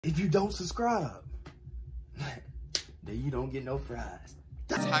If you don't subscribe, then you don't get no fries.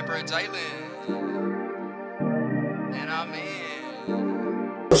 It's Hyper Jalen. And I'm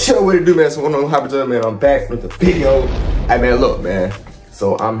in. Shut what it do, man? So on Hyper man, I'm back with the video. Hey man, look, man.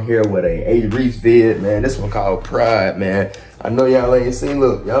 So I'm here with a Areece vid, man. This one called Pride, man. I know y'all ain't seen,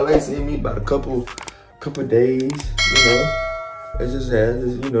 look, y'all ain't seen me about a couple days, you know. I just had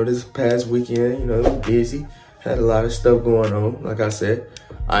this, you know, this past weekend, you know, it was busy. Had a lot of stuff going on. Like I said,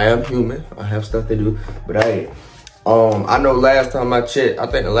 I am human. I have stuff to do. But hey, I know last time I checked, I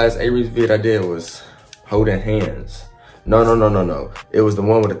think the last Areece vid I did was holding hands. No. It was the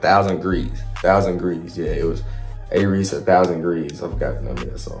one with 1,000 degrees. 1,000 degrees, yeah. It was Areece 1,000 degrees. I forgot the name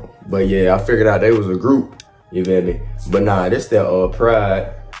of that song. But yeah, I figured out they was a group. You feel me? But nah, this that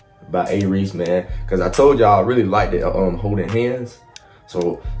Pride by Areece, man. Cause I told y'all I really liked it holding hands.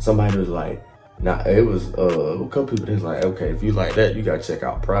 So somebody was like, nah, it was a couple people that's like, okay, if you like that, you gotta check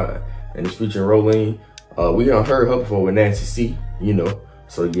out Pride. And it's featuring Rowlene. We done heard her before with Nancy C, you know.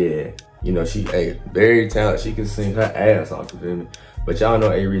 So yeah, you know, she very talented. She can sing her ass off, you feel me? But y'all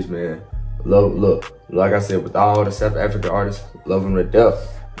know Areece, man. Look, like I said, with all the South African artists, love them to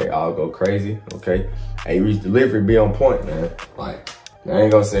death. They all go crazy, okay? Areece delivery be on point, man. Like, I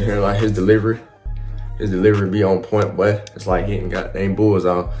ain't gonna sit here like his delivery be on point, boy. It's like hitting goddamn bulls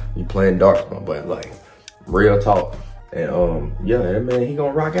on. You playing darts, my boy. Like, real talk. And yeah, man, he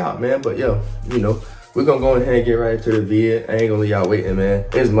gonna rock out, man. But yo, you know, we're gonna go ahead and get right into the vid. I ain't gonna leave y'all waiting, man.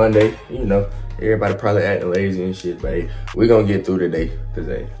 It's Monday, you know. Everybody probably acting lazy and shit, but hey, we gonna get through today. Cause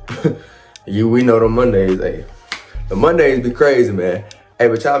hey, we know the Mondays, hey. The Mondays be crazy, man. Hey,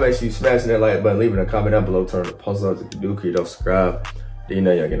 but y'all make sure you smashing that like button, leaving a comment down below, turn the post notes if you do, cause you don't subscribe. Then you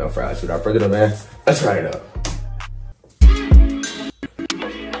know y'all get no fries. Without further ado, man, let's ride it up.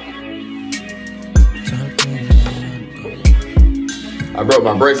 I broke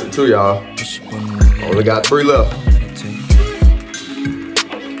my bracelet too, y'all. Only got 3 left.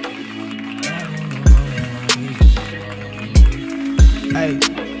 Hey.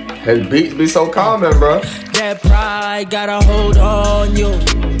 His beats be so calming, bro. That pride got a hold on you.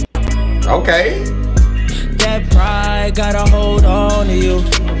 Okay. That pride got a hold on you.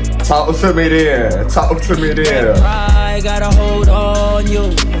 Talk to me then. Talk to me then. That pride got a hold on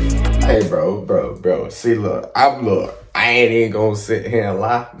you. Hey, bro. See, look, I ain't even gonna sit here and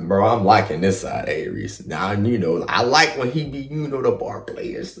lie. Bro, I'm liking this side of Areece. Now, you know, I like when he be, you know, the bar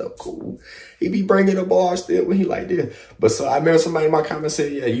player and stuff, cool. He be bringing the bar still when he like this. But so I remember somebody in my comments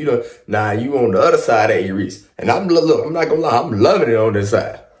said, yeah, you know, nah, you on the other side of Areece. And I'm not gonna lie, I'm loving it on this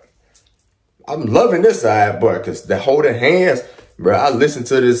side. I'm loving this side, boy, because the holding hands, bro, I listen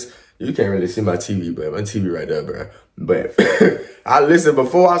to this. You can't really see my TV, but my TV right there, bro. But I listened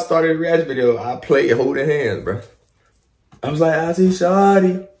before I started the reaction video. I played holding hands, bro. I was like, I see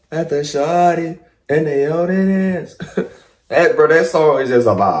shawty after shawty, and they holding hands. That song is just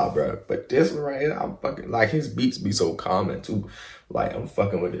a vibe, bro. But this one right here, I'm fucking, like, his beats be so calming, too. Like, I'm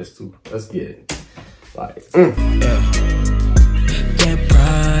fucking with this, too. Let's get it. Like, Yeah. That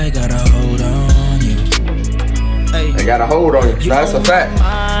pride got a hold on you. Hey. They got a hold on you. That's a fact.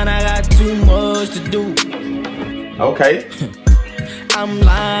 Mine, I got too much to do. Okay. I'm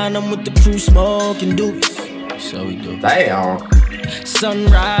lying, I'm with the crew smoking doobies. So we do. Damn.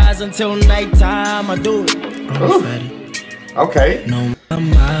 Sunrise until nighttime, I do it. Okay. No, my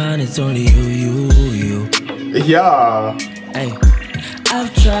mind, it's only you. Yeah. Hey.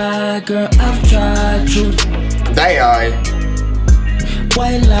 I've tried, girl, I've tried, true. Damn.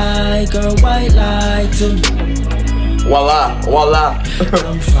 White lie, girl, white lie to me. Voila.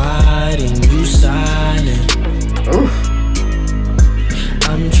 I'm fighting, you silent. Oof.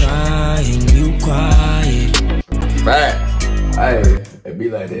 I'm trying, you quiet. Facts. Hey, it be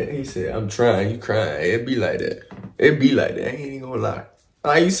like that. He said, I'm trying, you crying. It be like that. It be like that. I ain't even gonna lie.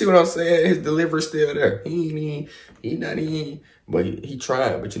 Like, you see what I'm saying? His delivery's still there. He not even, but he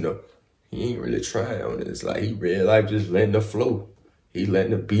trying, but you know, he ain't really trying on it. It's like he real life just letting it flow. He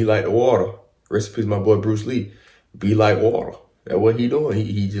letting it be like the water. Rest in peace, my boy Bruce Lee. Be like water. That's what he doing.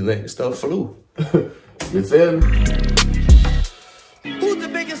 He just letting the stuff flow. You feel me? Who's the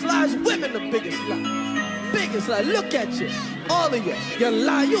biggest lies? Women the biggest lies. Biggest lie. Look at you. All of you. You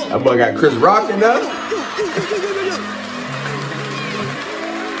lie. You that boy got Chris Rock in there. You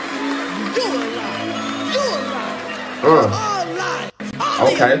a lie. You a lie. All lies. All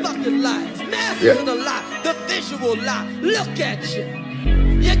okay. these fucking lies. Masters of the lie. The visual lie. Look at you.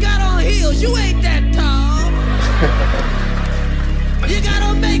 You got on heels. You ain't that tall. You got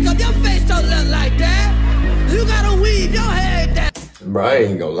on makeup. Your face don't look like that. You gotta weave your hair down. Bro, I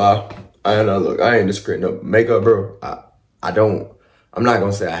ain't gonna lie. I ain't discreet no makeup, bro. I don't I'm not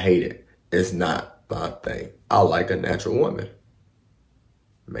gonna say I hate it. It's not my thing. I like a natural woman.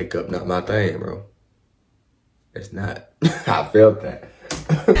 Makeup not my thing, bro. It's not. I felt that.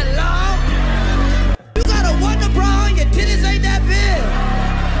 Hello? You got a wonder bra and your titties ain't that big.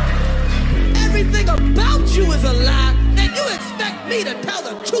 Everything about you is a lie, and you expect me to tell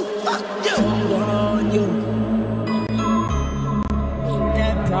the truth. Fuck you. Hold on you.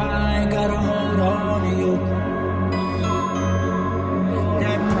 That pride got a hold on you.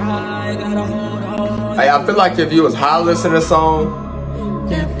 That pride got a hold on. Hey, I feel like if you was high listening to the song,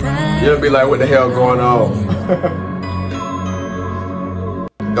 you'll be like, what the hell going on?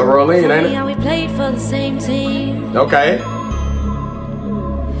 The Rowlene, ain't it? Yeah, we played for the same team, Okay.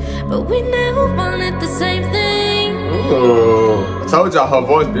 but we never wanted the same thing. Ooh. I told y'all her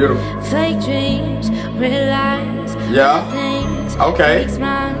voice beautiful. Fake dreams, realize Yeah. things. Okay. Fake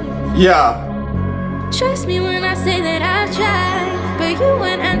smiles. Yeah. Trust me when I say that I've tried, but you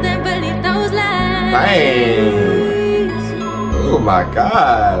went and then believe those lies. Dang. Oh my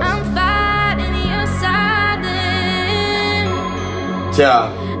God. I'm fighting your silence. Yeah.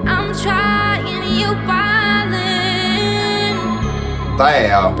 I'm trying you violent,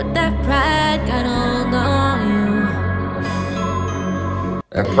 Damn. but that pride got hold on you.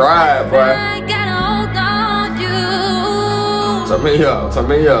 That pride, boy. Pride got hold on you. Turn me up. Turn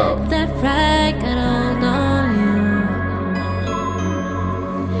me up. That pride got hold on you.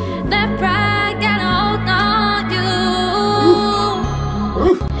 That pride got hold on you.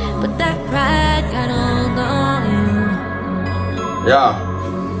 But that pride got hold on you. Yeah.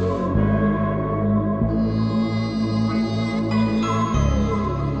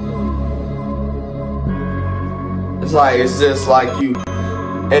 It's just like you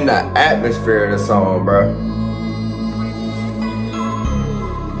in the atmosphere of the song, bro.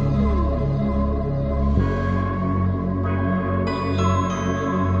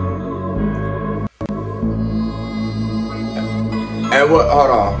 And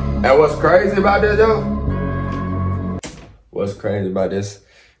hold on. And what's crazy about this, though? What's crazy about this?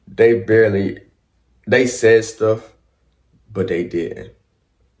 They said stuff, but they didn't.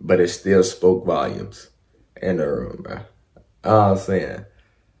 But it still spoke volumes in the room, bro. I'm saying,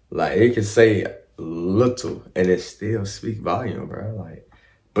 like, it can say little and it still speak volume, bro. Like,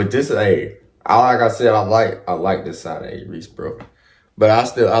 but this, like I said, I like this side of Areece, bro. But I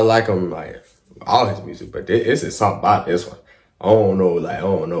like him, like, all his music. But this is something about this one. I don't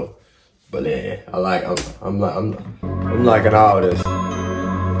know. But yeah, I'm liking all this.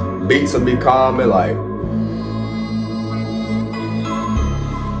 Beats will be calming, like.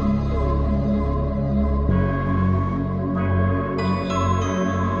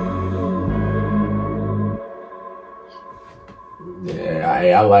 Yeah,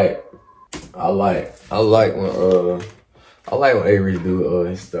 I like when Areece do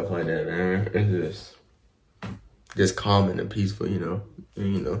his stuff like that, man. It's just calming and peaceful, you know.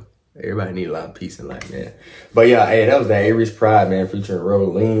 Everybody need a lot of peace in life, man. But yeah, hey, that was the Areece-Pride, man, featuring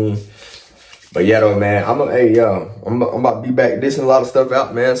Rowlene. But yeah, though, man, I'm about to be back dishing a lot of stuff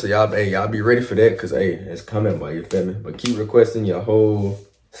out, man. So y'all be ready for that, cause hey, it's coming, boy. You feel me? But keep requesting your whole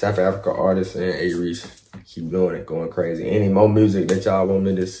South Africa artists and Areece. Keep doing it, going crazy. Any more music that y'all want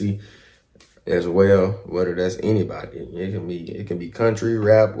me to see as well, whether that's anybody. It can be country,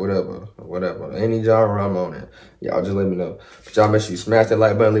 rap, whatever. Any genre, I'm on it. Y'all just let me know. But y'all make sure you smash that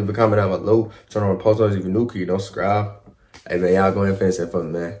like button, leave a comment down below, turn on the post notifications if you're new, you don't subscribe. Hey man, y'all go ahead and finish that for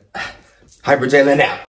me, man. Hyper Jalen out.